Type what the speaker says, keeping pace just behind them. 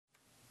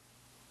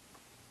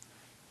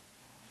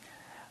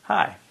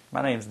Hi,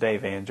 my name is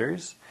Dave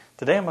Andrews.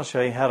 Today I'm going to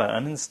show you how to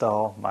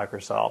uninstall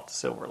Microsoft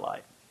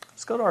Silverlight.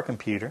 Let's go to our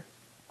computer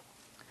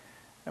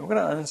and we're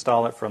going to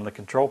uninstall it from the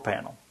control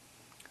panel.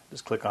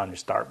 Just click on your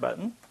Start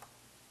button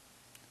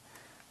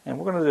and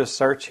we're going to do a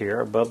search here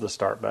above the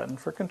Start button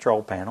for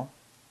Control Panel,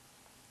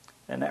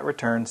 and that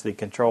returns the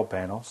control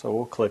panel, so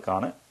we'll click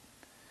on it.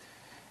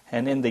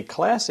 And in the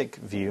classic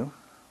view,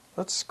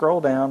 let's scroll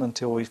down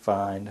until we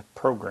find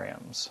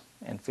Programs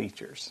and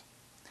Features.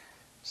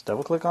 Just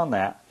double click on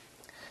that.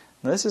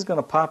 Now this is going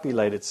to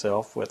populate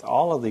itself with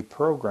all of the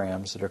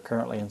programs that are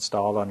currently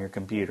installed on your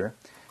computer,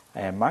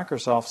 and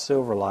Microsoft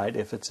Silverlight,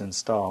 if it's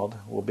installed,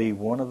 will be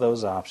one of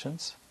those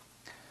options.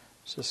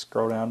 Just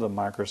scroll down to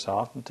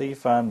Microsoft until you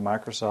find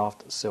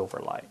Microsoft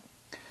Silverlight.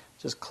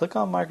 Just click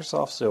on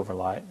Microsoft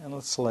Silverlight and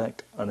let's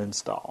select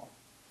Uninstall.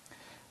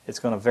 It's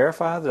going to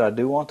verify that I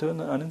do want to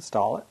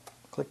uninstall it.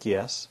 Click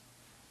Yes.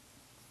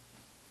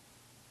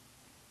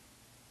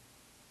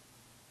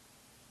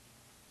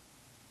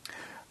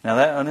 Now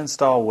that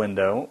uninstall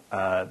window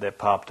that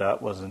popped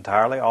up was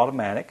entirely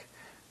automatic,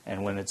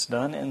 and when it's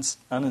done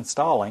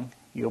uninstalling,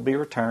 you'll be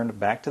returned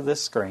back to this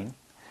screen.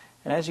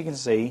 And as you can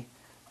see,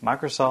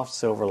 Microsoft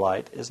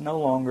Silverlight is no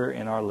longer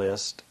in our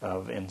list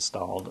of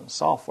installed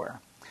software.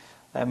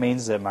 That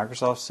means that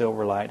Microsoft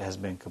Silverlight has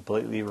been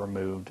completely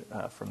removed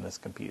from this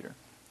computer.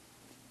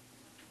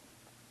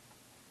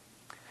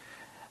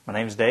 My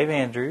name is Dave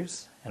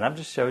Andrews, and I've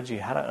just showed you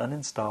how to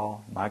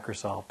uninstall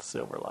Microsoft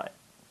Silverlight.